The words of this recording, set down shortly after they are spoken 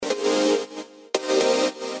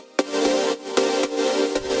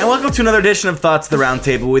And welcome to another edition of Thoughts of the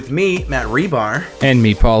Roundtable with me, Matt Rebar. And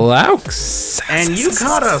me, Paul Laux. And you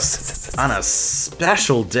caught us on a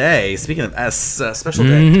special day. Speaking of special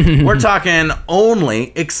day, we're talking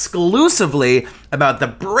exclusively about the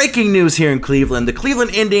breaking news here in Cleveland. The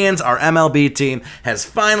Cleveland Indians, our MLB team, has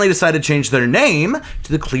finally decided to change their name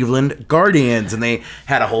to the Cleveland Guardians. And they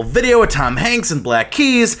had a whole video with Tom Hanks and Black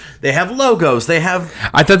Keys. They have logos. They have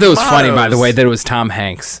I thought that was mottos. funny, by the way, that it was Tom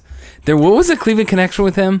Hanks. What was the Cleveland connection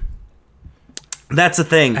with him? That's the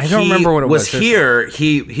thing. I don't remember what it was. Here.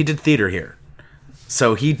 He did theater here.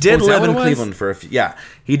 So he did live in Cleveland for a few... Yeah,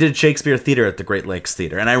 he did Shakespeare theater at the Great Lakes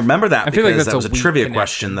Theater. And I remember that because that was a trivia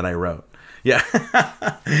question that I wrote. Yeah.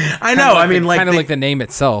 I know. Kind of like the name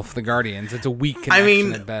itself, the Guardians. It's a weak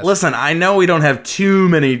connection at best. Listen, I know we don't have too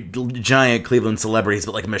many giant Cleveland celebrities,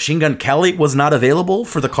 but like Machine Gun Kelly was not available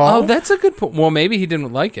for the call. Oh, that's a good point. Well, maybe he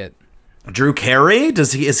didn't like it. Drew Carey,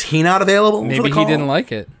 is he not available maybe for the call? He didn't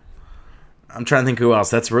like it. I'm trying to think who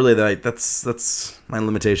else. That's really that's my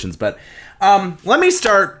limitations. But let me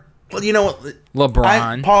start. Well, you know what,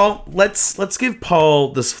 LeBron. Paul. Let's give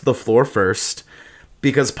Paul the floor first,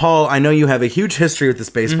 because Paul, I know you have a huge history with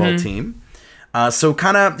this baseball team. So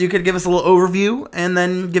kind of you could give us a little overview and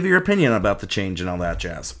then give your opinion about the change and all that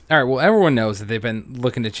jazz. All right. Well, everyone knows that they've been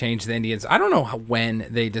looking to change the Indians. I don't know when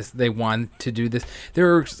they want to do this.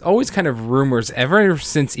 There are always kind of rumors ever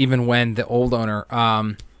since even when the old owner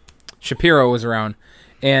Shapiro was around,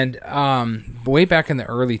 and way back in the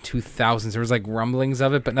early 2000s, there was like rumblings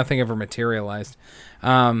of it, but nothing ever materialized.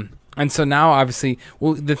 And so now, obviously,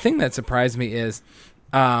 well, the thing that surprised me is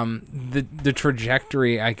the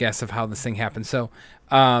trajectory, I guess, of how this thing happened. So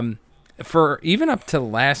for even up to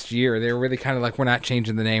last year, they were really kind of like, we're not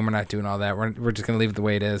changing the name, we're not doing all that, we're just going to leave it the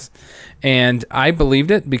way it is. And I believed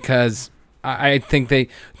it because I think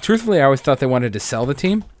truthfully, I always thought they wanted to sell the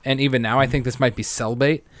team, and even now I think this might be sell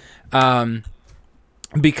bait.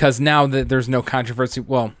 Because now that there's no controversy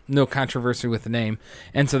with the name,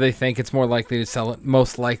 and so they think it's more likely to sell it,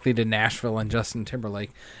 most likely to Nashville and Justin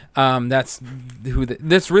Timberlake. That's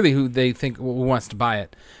really who they think wants to buy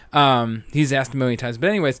it. He's asked a million times, but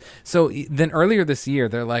anyways. So then earlier this year,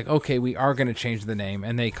 they're like, okay, we are going to change the name,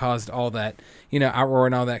 and they caused all that, outroar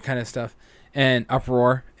and all that kind of stuff, and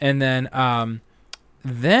uproar, and then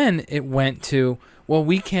it went to, well,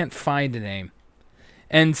 we can't find a name.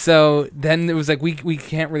 And so then it was like, we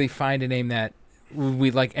can't really find a name that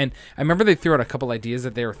we like. And I remember they threw out a couple ideas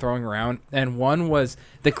that they were throwing around. And one was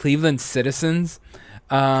the Cleveland Citizens.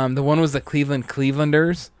 The one was the Cleveland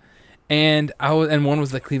Clevelanders. And one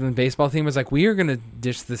was the Cleveland baseball team. It was like, we are going to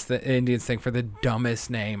ditch the Indians thing for the dumbest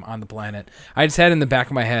name on the planet. I just had it in the back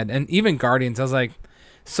of my head. And even Guardians, I was like,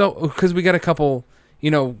 so, because we got a couple...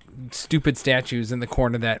 stupid statues in the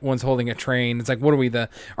corner that one's holding a train. It's like, what are we,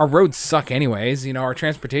 our roads suck anyways. Our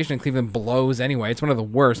transportation in Cleveland blows anyway. It's one of the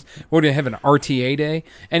worst. We're going to have an RTA day.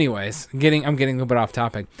 Anyways, I'm getting a little bit off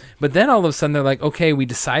topic. But then all of a sudden they're like, okay, we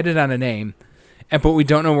decided on a name, but we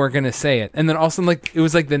don't know we're going to say it. And then also it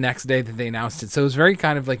was like the next day that they announced it. So it was very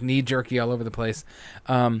kind of like knee-jerky all over the place.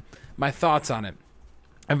 My thoughts on it.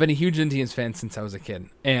 I've been a huge Indians fan since I was a kid.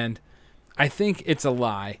 And I think it's a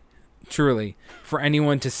lie, truly, for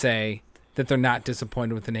anyone to say that they're not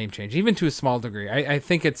disappointed with the name change, even to a small degree. I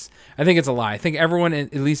think it's a lie. I think everyone,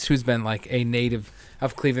 at least who's been like a native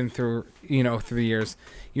of Cleveland through the years,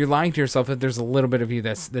 you're lying to yourself that there's a little bit of you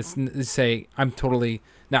that's say, I'm totally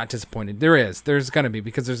not disappointed. There's going to be,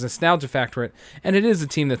 because there's a nostalgia factor it, and it is a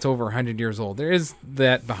team that's over 100 years old. There is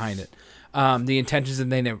that behind it. The intentions that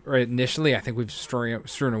they initially, I think we've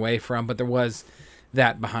strewn away from, but there was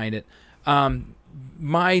that behind it.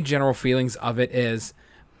 My general feelings of it is,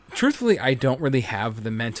 truthfully, I don't really have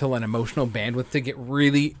the mental and emotional bandwidth to get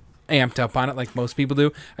really amped up on it like most people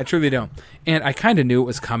do. I truly don't. And I kind of knew it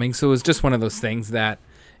was coming, so it was just one of those things that,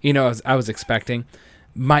 I was expecting.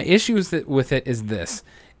 My issues with it is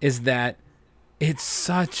that it's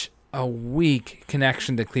such a weak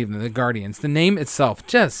connection to Cleveland, the Guardians. The name itself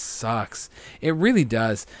just sucks. It really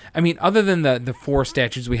does. I mean, other than the 4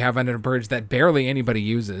 statues we have under the bridge that barely anybody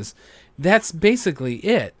uses, that's basically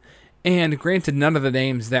it. And granted, none of the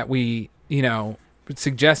names that we,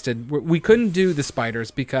 suggested, we couldn't do the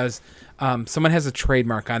Spiders because someone has a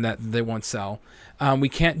trademark on that they won't sell. We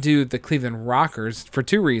can't do the Cleveland Rockers for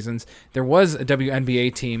 2 reasons. There was a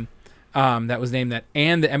WNBA team that was named that,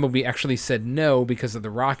 and the MLB actually said no because of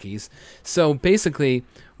the Rockies. So basically,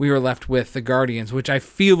 we were left with the Guardians, which I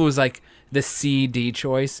feel was like the CD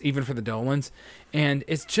choice, even for the Dolans. And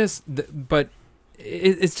it's just,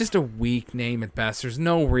 it's just a weak name at best. There's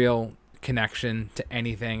no real connection to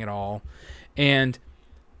anything at all. And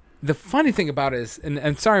the funny thing about it is,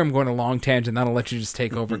 and sorry I'm going a long tangent, that'll let you just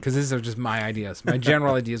take over, because these are just my ideas. My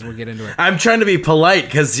general ideas, we'll get into it. I'm trying to be polite,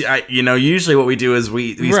 because, usually what we do is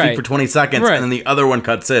we speak for 20 seconds, and then the other one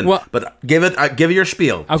cuts in. Well, but give it your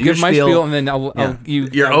spiel. I'll give my spiel, and then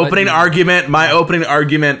Your opening argument, my opening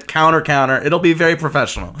argument, counter. It'll be very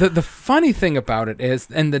professional. The funny thing about it is,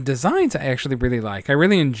 and the designs I actually really like. I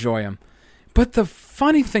really enjoy them. But the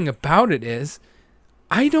funny thing about it is,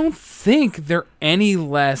 I don't think they're any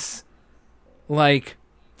less,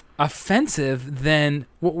 offensive than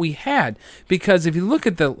what we had. Because if you look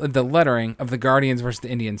at the lettering of the Guardians versus the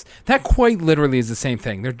Indians, that quite literally is the same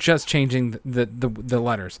thing. They're just changing the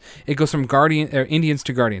letters. It goes from Indians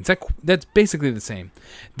to Guardians. That's basically the same.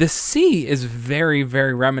 The C is very,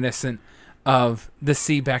 very reminiscent of the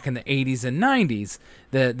C back in the 80s and 90s,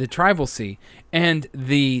 the tribal C. And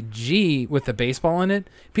the G with the baseball in it,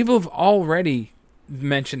 people have already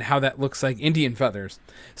mentioned how that looks like Indian feathers.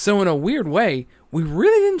 So in a weird way, we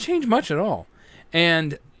really didn't change much at all.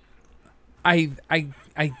 And I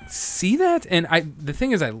see that, and the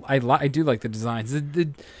thing is, I do like the designs.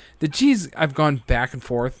 The G's, I've gone back and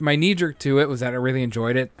forth. My knee jerk to it was that I really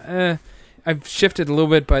enjoyed it. I've shifted a little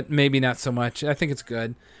bit, but maybe not so much. I think it's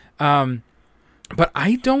good. But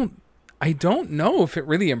I don't know if it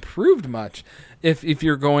really improved much if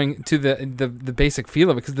you're going to the basic feel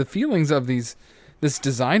of it, because the feelings of this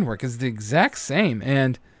design work is the exact same,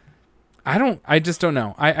 and I just don't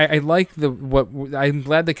know. I like I'm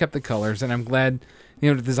glad they kept the colors, and I'm glad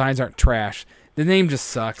the designs aren't trash. The name just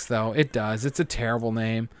sucks, though. It does. It's a terrible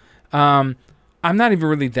name. I'm not even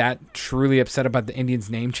really that truly upset about the Indians'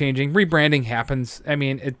 name changing. Rebranding happens. I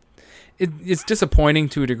mean, it's disappointing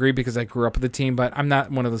to a degree because I grew up with the team, but I'm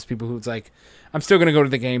not one of those people who's like, I'm still going to go to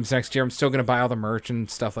the games next year. I'm still going to buy all the merch and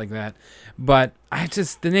stuff like that. But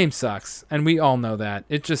the name sucks, and we all know that.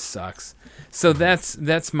 It just sucks. So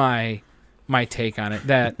that's my take on it.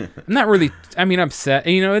 That I'm not really, I'm upset.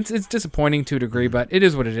 It's disappointing to a degree, but it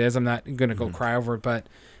is what it is. I'm not going to go cry over it, but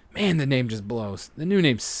man, the name just blows. The new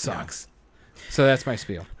name sucks. Yeah. So that's my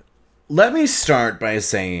spiel. Let me start by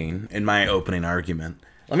saying, in my opening argument,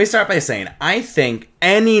 I think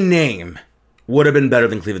any name would have been better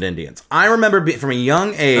than Cleveland Indians. I remember from a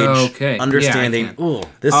young age understanding,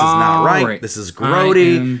 this is not right. This is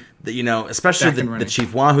grody. Especially the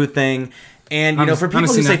Chief Wahoo thing. And, for people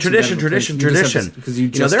who say tradition,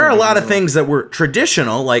 there are a lot of things that were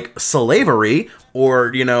traditional, like slavery,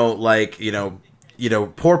 or,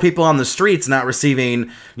 poor people on the streets not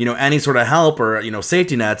receiving, any sort of help or,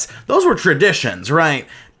 safety nets. Those were traditions, right?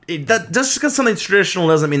 That just because something's traditional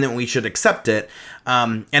doesn't mean that we should accept it.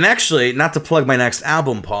 And actually, not to plug my next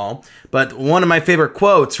album, Paul, but one of my favorite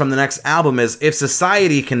quotes from the next album is, "If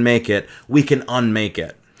society can make it, we can unmake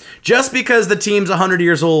it." Just because the team's 100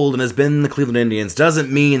 years old and has been the Cleveland Indians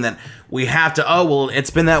doesn't mean that we have to, it's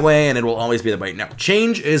been that way and it will always be that way. No,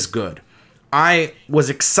 change is good. I was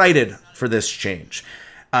excited for this change.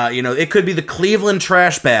 It could be the Cleveland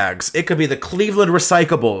trash bags. It could be the Cleveland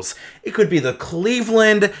recyclables. It could be the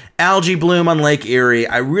Cleveland algae bloom on Lake Erie.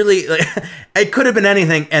 It could have been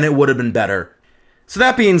anything, and it would have been better. So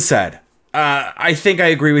that being said, I think I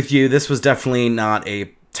agree with you. This was definitely not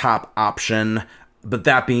a top option. But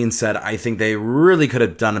that being said, I think they really could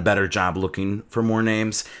have done a better job looking for more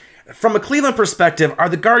names. From a Cleveland perspective, are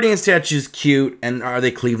the Guardian statues cute, and are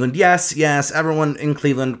they Cleveland? Yes. Everyone in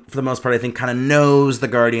Cleveland, for the most part, I think, kind of knows the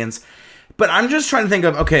Guardians. But I'm just trying to think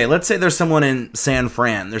of, okay, let's say there's someone in San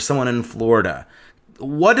Fran, there's someone in Florida.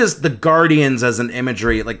 What is the Guardians as an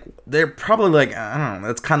imagery? They're probably I don't know,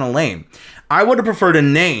 that's kind of lame. I would have preferred a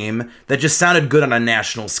name that just sounded good on a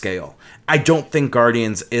national scale. I don't think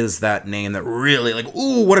Guardians is that name that really,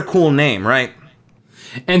 ooh, what a cool name, right?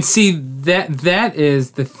 And see, that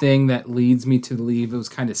is the thing that leads me to believe it was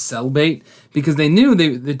kind of sell bait, because they knew,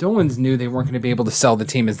 the Dolans knew they weren't going to be able to sell the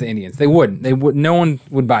team as the Indians. They wouldn't. No one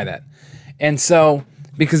would buy that. And so,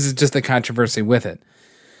 because it's just the controversy with it.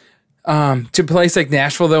 To a place like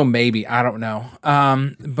Nashville, though, maybe. I don't know.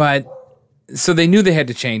 But, so they knew they had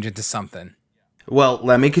to change it to something. Well,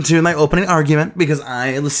 let me continue my opening argument, because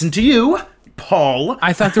I listened to you, Paul.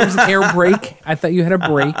 I thought there was an air break. I thought you had a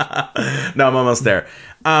break. No, I'm almost there.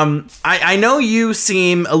 I know you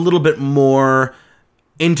seem a little bit more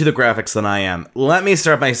into the graphics than I am. Let me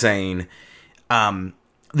start by saying,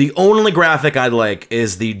 the only graphic I like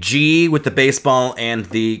is the G with the baseball and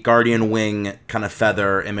the Guardian wing kind of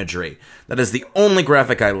feather imagery. That is the only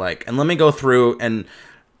graphic I like. And let me go through and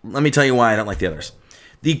let me tell you why I don't like the others.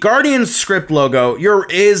 The Guardian script logo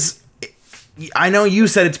I know you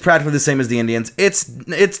said it's practically the same as the Indians. It's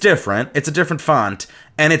different. It's a different font,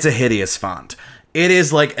 and it's a hideous font. It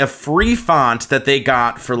is like a free font that they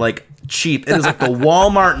got for like cheap. It is like the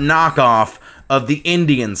Walmart knockoff of the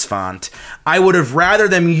Indians font. I would have rather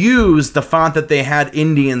them use the font that they had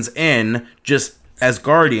Indians in just as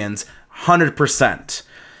Guardians, 100%.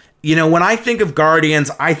 You know, when I think of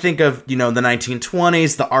Guardians, I think of, you know, the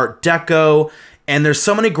 1920s, the Art Deco, and there's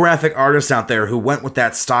so many graphic artists out there who went with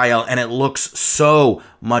that style, and it looks so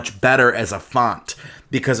much better as a font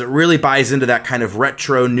because it really buys into that kind of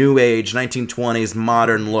retro, new age, 1920s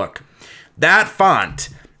modern look. That font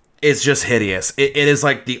is just hideous. It is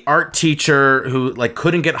like the art teacher who like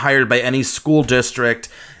couldn't get hired by any school district.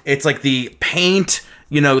 It's like the Paint,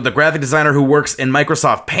 you know, the graphic designer who works in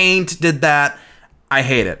Microsoft Paint did that. I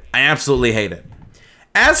hate it. I absolutely hate it.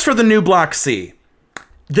 As for the new Block C,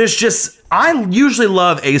 there's just, I usually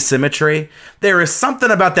love asymmetry. There is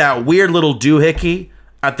something about that weird little doohickey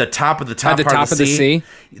at the top of the top part of the C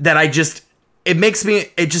that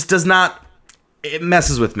it just does not, it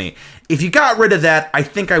messes with me. If you got rid of that, I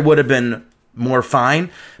think I would have been more fine.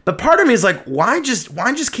 But part of me is like, why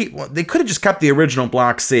just keep, they could have just kept the original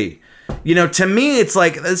Block C. You know, to me, it's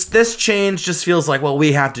like this change just feels like, well,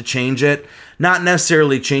 we have to change it, not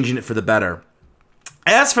necessarily changing it for the better.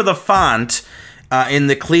 As for the font in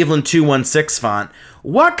the Cleveland 216 font,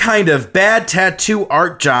 what kind of bad tattoo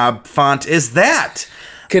art job font is that?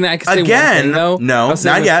 Can I say again? One thing, though? No,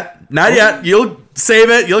 not yet. Not yet. You'll save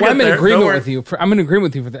it. You'll get I'm there. in agreement with you. I'm in agreement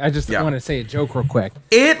with you. For that. I just want to say a joke real quick.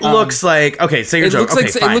 It looks like okay. Say your joke. Looks okay,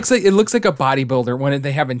 like, fine. It looks like a bodybuilder when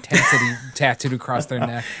they have intensity tattooed across their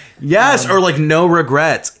neck. Yes, or like no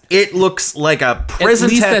regrets. It looks like a prison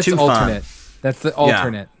At least tattoo that's alternate. font. That's the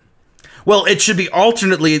alternate. Well, it should be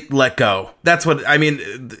alternately let go. That's what I mean.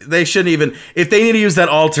 They shouldn't even. If they need to use that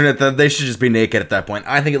alternate, then they should just be naked at that point.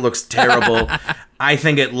 I think it looks terrible. I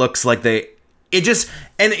think it looks like they. It just.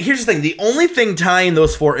 And here's the thing: the only thing tying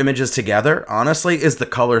those four images together, honestly, is the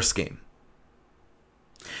color scheme.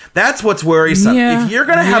 That's what's worrisome. Yeah, if you're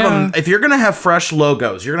gonna have if you're gonna have fresh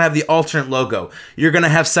logos, you're gonna have the alternate logo. You're gonna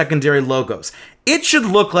have secondary logos. It should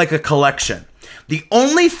look like a collection. The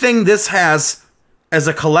only thing this has as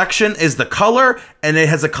a collection is the color, and it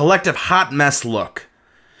has a collective hot mess look.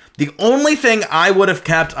 The only thing I would have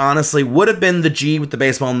kept, honestly, would have been the G with the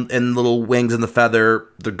baseball and little wings and the feather,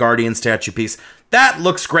 the Guardian statue piece. That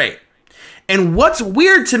looks great. And what's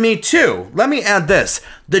weird to me, too, let me add this.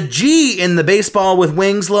 The G in the baseball with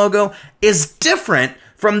wings logo is different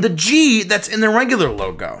from the G that's in the regular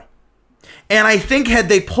logo. And I think had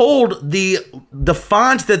they pulled the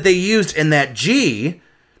font that they used in that G,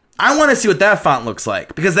 I want to see what that font looks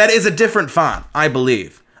like, because that is a different font, I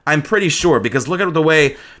believe. I'm pretty sure, because look at the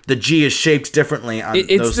way the G is shaped differently on those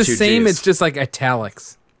two Gs. It's the same, it's just like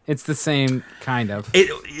italics. It's the same kind of.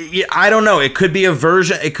 I don't know. It could be a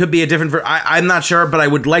version. It could be a different version. I'm not sure, but I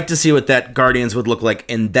would like to see what that Guardians would look like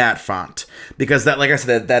in that font, because that, like I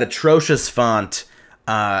said, that atrocious font.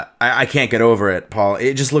 I can't get over it, Paul.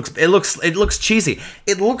 It just looks. It looks cheesy.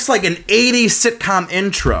 It looks like an '80s sitcom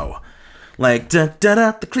intro. Like da da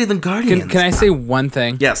da, the Cleveland Guardians. Can I say one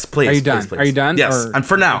thing? Yes, please. Are you done? Please. Are you done? Yes. And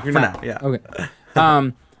for now, yeah.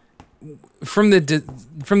 Okay. From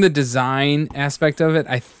the design aspect of it,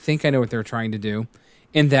 I think I know what they were trying to do,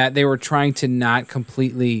 in that they were trying to not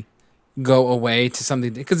completely go away to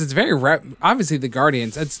something, because it's very obviously the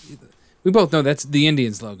Guardians. We both know that's the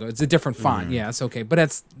Indians logo. It's a different font. Yeah, it's okay, but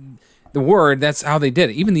that's the word. That's how they did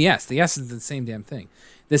it. Even the S. The S is the same damn thing.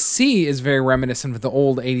 The C is very reminiscent of the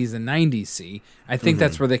old 80s and 90s C. I think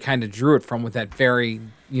that's where they kind of drew it from, with that very,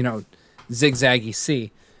 zigzaggy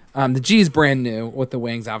C. The G is brand new with the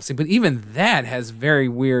wings, obviously, but even that has very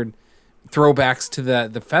weird throwbacks to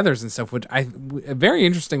the feathers and stuff, which a very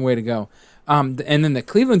interesting way to go. And then the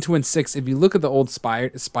Cleveland 216, if you look at the old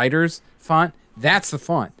Spiders font, that's the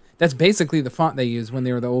font. That's basically the font they used when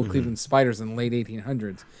they were the old Cleveland Spiders in the late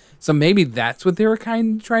 1800s. So maybe that's what they were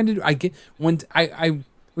kind of trying to do. I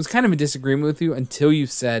was kind of in disagreement with you until you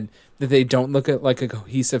said that they don't look at like a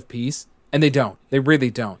cohesive piece, and they don't. They really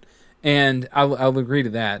don't. And I'll agree to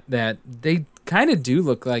that they kind of do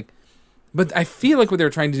look like, but I feel like what they were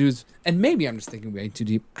trying to do is, and maybe I'm just thinking way too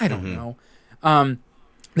deep, I don't know.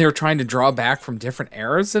 They were trying to draw back from different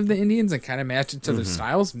eras of the Indians and kind of match it to their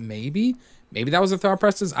styles. Maybe that was a thought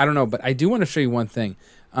process. I don't know, but I do want to show you one thing.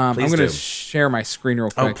 I'm going to share my screen real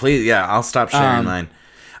quick. Oh, please. Yeah, I'll stop sharing mine.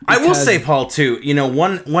 I will say, Paul, too,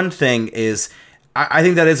 one thing is, I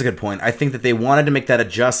think that is a good point. I think that they wanted to make that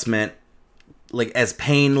adjustment like as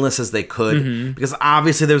painless as they could, because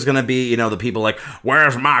obviously there's going to be, the people like,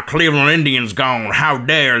 where's my Cleveland Indians gone? How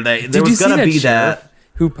dare they? There was going to be that.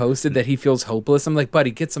 Who posted that he feels hopeless? I'm like, buddy,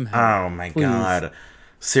 get some help. Oh my God.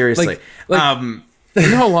 Seriously. You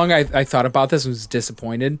know how long I thought about this and was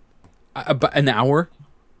disappointed? About an hour.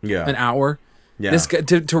 Yeah. An hour. Yeah. This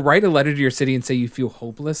to write a letter to your city and say you feel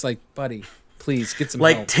hopeless, like, buddy, please get some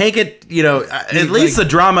help. Take it, at least the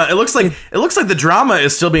drama. It looks like the drama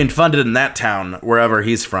is still being funded in that town, wherever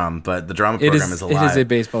he's from, but the drama program is alive. It is a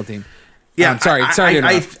baseball team. Yeah, sorry.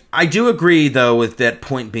 I do agree though with that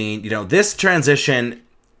point being, this transition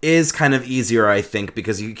is kind of easier, I think,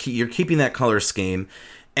 because you're keeping that color scheme.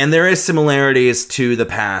 And there is similarities to the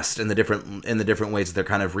past in the different ways that they're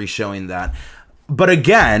kind of re-showing that. But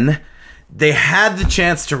again, they had the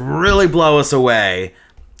chance to really blow us away,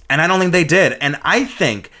 and I don't think they did. And I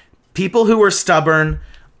think people who were stubborn,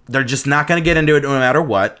 they're just not going to get into it no matter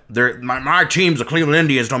what. My team's the Cleveland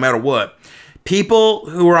Indians no matter what. People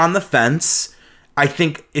who are on the fence, I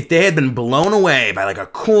think if they had been blown away by like a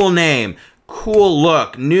cool name, cool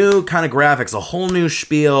look, new kind of graphics, a whole new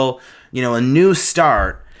spiel, a new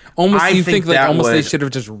start. You think they should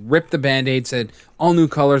have just ripped the Band-Aid, said all new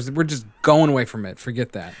colors. We're just going away from it.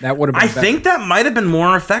 Forget that. That would have been better. I think that might have been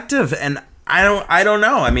more effective, and I don't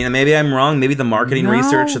know. I mean, maybe I'm wrong. Maybe the marketing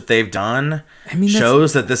research that they've done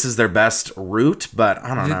shows that this is their best route, but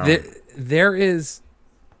I don't know.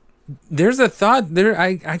 There's a thought there.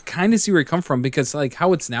 I kind of see where it come from, because like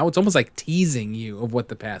how it's now, it's almost like teasing you of what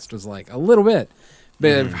the past was like a little bit,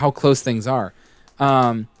 of how close things are.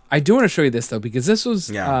 I do want to show you this though, because this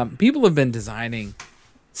was people have been designing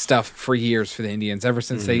stuff for years for the Indians ever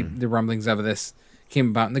since the rumblings of this came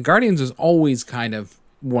about, and the Guardians was always kind of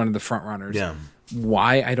one of the front runners. Yeah.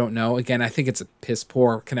 Why, I don't know. Again, I think it's a piss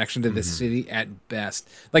poor connection to the city at best.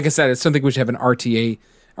 Like I said, it's something we should have an RTA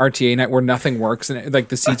night where nothing works and like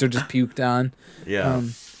the seats are just puked on. Yeah.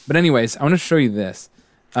 But anyways, I want to show you this.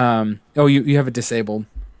 You have it disabled.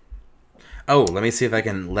 Oh, let me see if I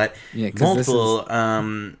can let multiple.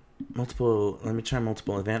 Let me try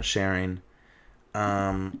multiple advanced sharing.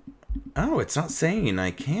 It's not saying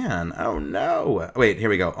I can. Oh no! Wait, here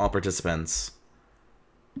we go. All participants.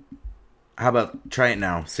 How about try it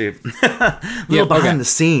now? See, behind the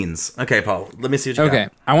scenes. Okay, Paul. Let me see what you got. Okay,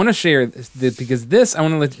 I want to share this because this. I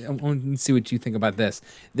want to see what you think about this.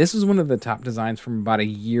 This was one of the top designs from about a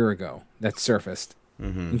year ago that surfaced.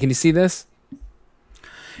 And can you see this?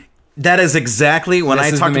 That is exactly when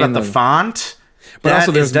I talked about the font. But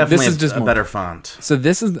also, there's definitely a better font. So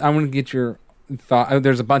this is. I want to get your thought.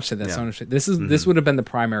 There's a bunch of this. Yeah. This would have been the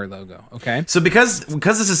primary logo. Okay. So because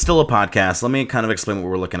this is still a podcast, let me kind of explain what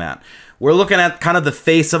we're looking at. We're looking at kind of the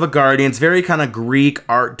face of a Guardians, very kind of Greek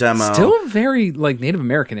art demo. Still very like Native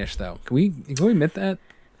American-ish though. Can we admit that?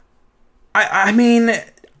 I mean,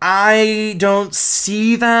 I don't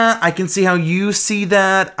see that. I can see how you see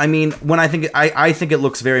that. I mean, when I think it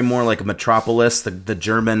looks very more like Metropolis, the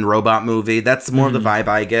German robot movie. That's more of the vibe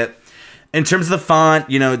I get. In terms of the font,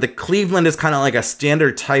 the Cleveland is kind of like a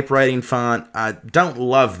standard typewriting font. I don't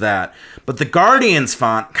love that. But the Guardians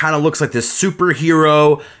font kind of looks like this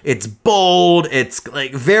superhero. It's bold. It's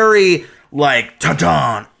like very like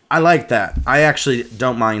ta-da. I like that. I actually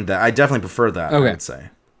don't mind that. I definitely prefer that, okay. I would say.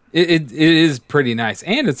 It is pretty nice,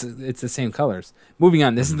 and it's the same colors. Moving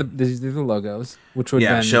on, these are the logos, which would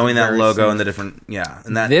have been showing that logo and the different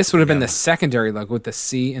and that this would have been the secondary logo with the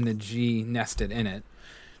C and the G nested in it.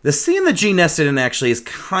 The C and the G nested in actually is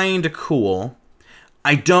kind of cool.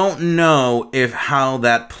 I don't know how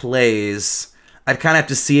that plays. I'd kind of have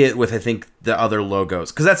to see it with, I think, the other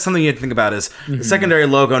logos, because that's something you have to think about is the secondary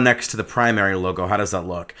logo next to the primary logo. How does that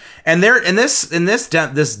look? And they're in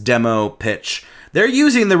this demo pitch, they're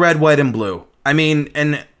using the red, white, and blue. I mean,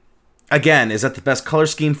 and again, is that the best color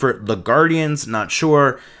scheme for the Guardians? Not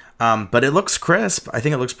sure, but it looks crisp. I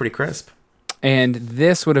think it looks pretty crisp. And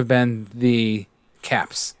this would have been the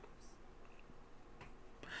caps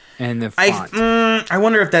and the font. I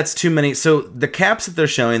wonder if that's too many. So the caps that they're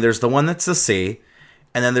showing, there's the one that's the C,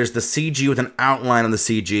 and then there's the CG with an outline on the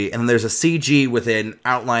CG, and then there's a CG with an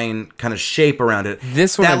outline kind of shape around it.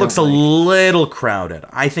 This one that looks a little crowded.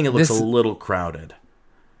 I think it looks a little crowded.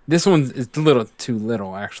 This one is a little too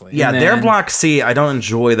little, actually. Yeah, their block C, I don't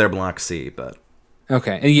enjoy their block C, but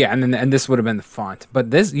okay, and this would have been the font.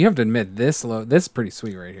 But this, you have to admit, this is pretty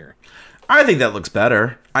sweet right here. I think that looks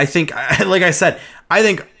better. I think, like I said, I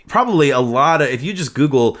think probably a lot of, if you just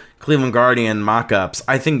Google Cleveland Guardian mock-ups,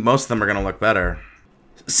 I think most of them are going to look better.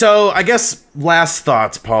 So I guess last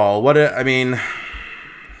thoughts, Paul. You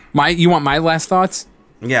want my last thoughts?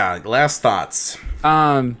 Yeah, last thoughts.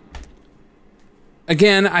 Again,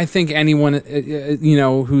 I think anyone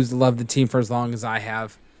who's loved the team for as long as I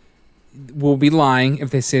have will be lying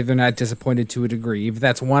if they say they're not disappointed to a degree. If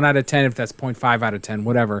that's 1 out of 10, if that's 0.5 out of 10,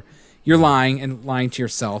 whatever. you're lying and lying to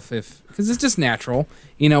yourself because it's just natural,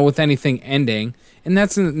 with anything ending. And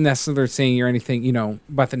that's not necessarily saying you're anything,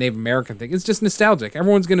 about the Native American thing. It's just nostalgic.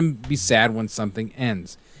 Everyone's going to be sad when something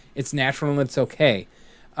ends. It's natural and it's okay.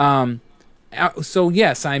 So,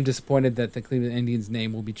 yes, I'm disappointed that the Cleveland Indians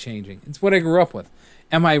name will be changing. It's what I grew up with.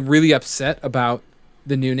 Am I really upset about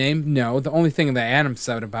the new name? No. The only thing that I am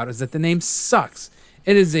upset about is that the name sucks.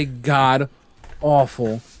 It is a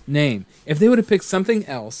god-awful name. If they would have picked something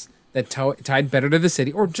else that tied better to the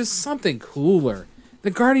city, or just something cooler. The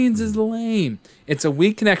Guardians is lame. It's a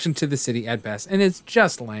weak connection to the city at best, and it's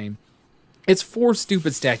just lame. It's 4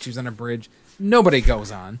 stupid statues on a bridge nobody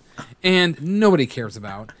goes on, and nobody cares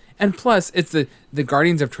about. And plus, it's the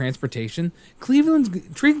Guardians of Transportation.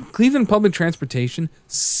 Cleveland public transportation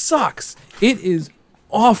sucks. It is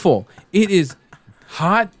awful. It is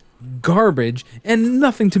hot garbage and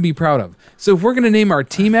nothing to be proud of. So if we're going to name our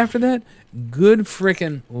team after that, good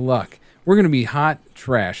frickin' luck. We're going to be hot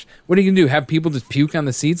trash. What are you going to do? Have people just puke on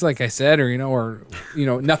the seats, like I said, or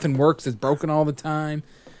nothing works. It's broken all the time.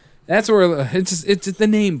 That's where it's just the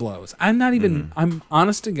name blows. I'm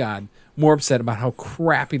honest to God, more upset about how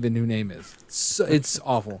crappy the new name is. It's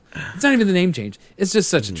awful. It's not even the name change. It's just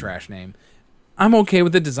such a trash name. I'm okay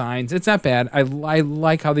with the designs. It's not bad. I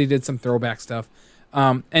like how they did some throwback stuff.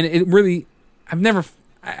 And it really, I'm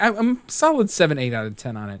a solid 7, 8 out of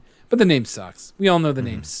 10 on it. But the name sucks. We all know the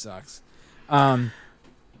name sucks. And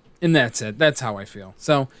that's it. That's how I feel.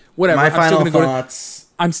 So whatever. My final thoughts.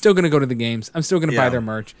 I'm still gonna go to the games. I'm still gonna buy their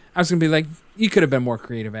merch. I was gonna be like, you could have been more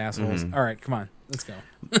creative, assholes. All right, come on, let's go.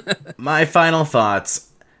 My final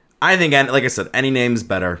thoughts. I think, like I said, any name's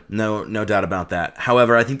better. No doubt about that.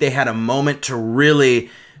 However, I think they had a moment to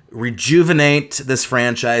really rejuvenate this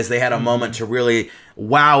franchise. They had a moment to really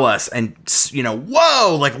wow us and,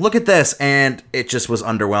 whoa, like, look at this. And it just was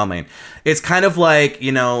underwhelming. It's kind of like,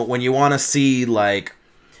 when you want to see, like,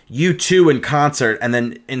 U2 in concert, and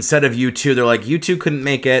then instead of U2, they're like, U2 couldn't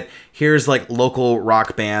make it. Here's like local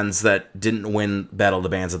rock bands that didn't win Battle of the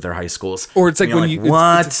Bands at their high schools. Or it's like when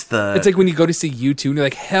it's like when you go to see U2 and you're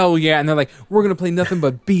like, hell yeah, and they're like, we're gonna play nothing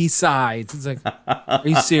but B-sides. It's like, are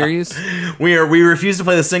you serious? We refuse to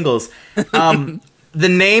play the singles. The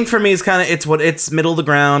name for me is kind of it's middle of the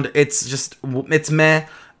ground. It's meh.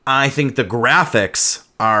 I think the graphics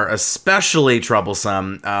are especially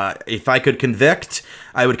troublesome. If I could convict,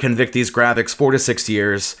 I would convict these graphics 4 to 6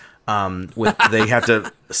 years. They have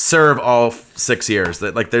to serve all 6 years.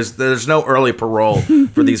 There's no early parole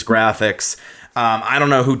for these graphics. I don't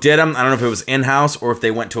know who did them. I don't know if it was in-house or if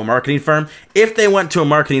they went to a marketing firm. If they went to a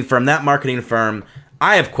marketing firm, that marketing firm,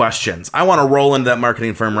 I have questions. I want to roll into that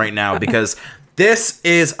marketing firm right now because this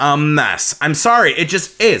is a mess. I'm sorry, it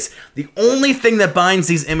just is. The only thing that binds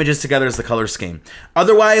these images together is the color scheme.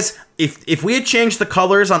 Otherwise, if we had changed the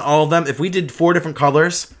colors on all of them, if we did 4 different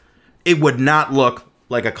colors, it would not look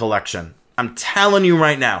like a collection. I'm telling you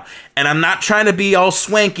right now. And I'm not trying to be all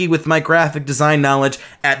swanky with my graphic design knowledge.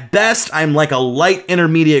 At best, I'm like a light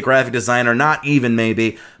intermediate graphic designer, not even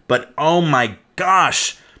maybe. But oh my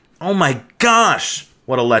gosh.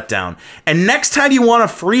 What a letdown. And next time you want a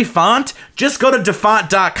free font, just go to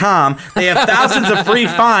dafont.com. They have thousands of free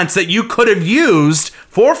fonts that you could have used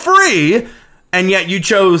for free, and yet you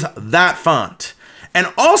chose that font.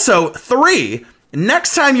 And also, 3,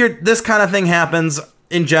 next time this kind of thing happens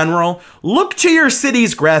in general, look to your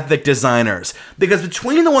city's graphic designers. Because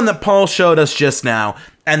between the one that Paul showed us just now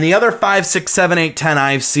and the other 5, 6, 7, 8, 10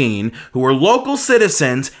 I've seen, who are local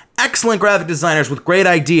citizens, excellent graphic designers with great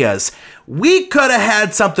ideas, we could have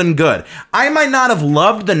had something good. I might not have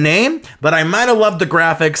loved the name, but I might have loved the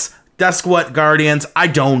graphics. Guess what, Guardians? I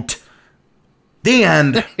don't. The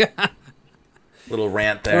end. Little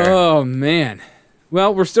rant there. Oh, man.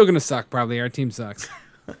 Well, we're still going to suck, probably. Our team sucks.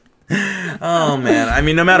 Oh, man. I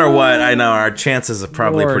mean, no matter what, I know our chances are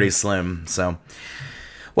probably pretty slim, so...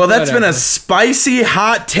 Well, that's been a spicy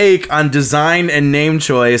hot take on design and name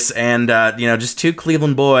choice, and just 2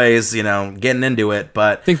 Cleveland boys, getting into it.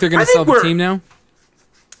 But think they're going to sell the team now?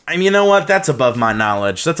 I mean, you know what? That's above my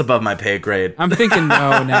knowledge. That's above my pay grade. I'm thinking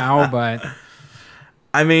no now, but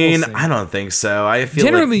I mean, I don't think so. I feel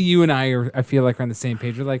generally you and I feel like we're on the same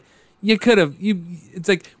page. We're like, you could have It's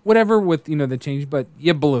like whatever with the change, but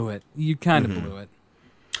you blew it. You kind of blew it.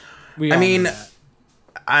 I mean.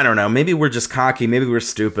 I don't know. Maybe we're just cocky. Maybe we're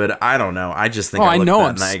stupid. I don't know. I just think I know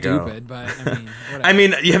I'm stupid, but I mean, whatever. I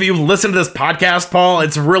mean, have you listened to this podcast, Paul?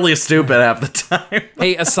 It's really stupid half the time.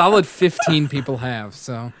 Hey, a solid 15 people have,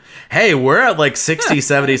 so. Hey, we're at like 60,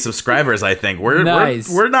 70 subscribers, I think. We're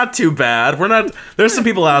not too bad. There's some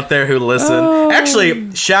people out there who listen.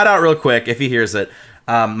 Actually, shout out real quick if he hears it.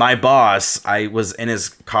 my boss, I was in his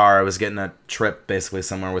car. I was getting a trip basically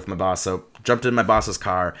somewhere with my boss. So jumped in my boss's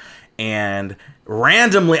car and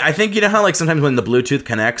randomly, I think you know how like sometimes when the Bluetooth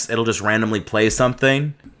connects, it'll just randomly play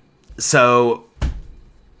something. So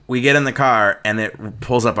we get in the car and it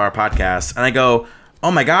pulls up our podcast and I go,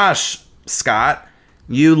 "Oh my gosh, Scott,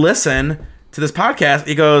 you listen to this podcast?"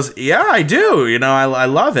 He goes, "Yeah, I do. You know, I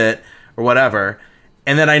love it," or whatever.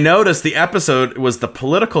 And then I noticed the episode was the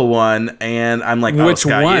political one, and I'm like, "Oh, Which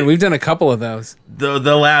Scott, one? We've done a couple of those. The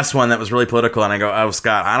last one that was really political." And I go, "Oh,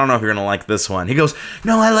 Scott, I don't know if you're gonna like this one." He goes,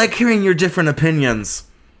 "No, I like hearing your different opinions."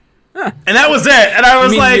 Huh. And that was it. And I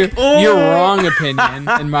was like, your wrong opinion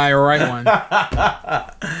and my right one.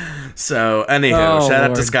 So, anywho, shout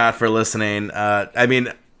out to Scott for listening. I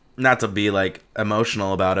mean, not to be like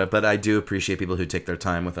emotional about it, but I do appreciate people who take their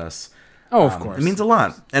time with us. Oh, of course. It means a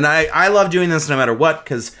lot. And I love doing this no matter what,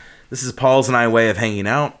 because this is Paul's and I way of hanging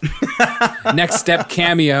out. Next step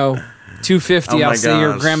cameo, $2.50. I'll say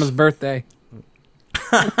your grandma's birthday.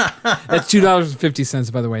 That's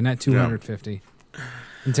 $2.50, by the way, not $2.50.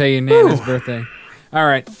 Until your Nana's birthday. All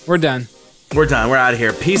right, we're done. We're done. We're out of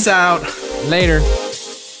here. Peace out. Later.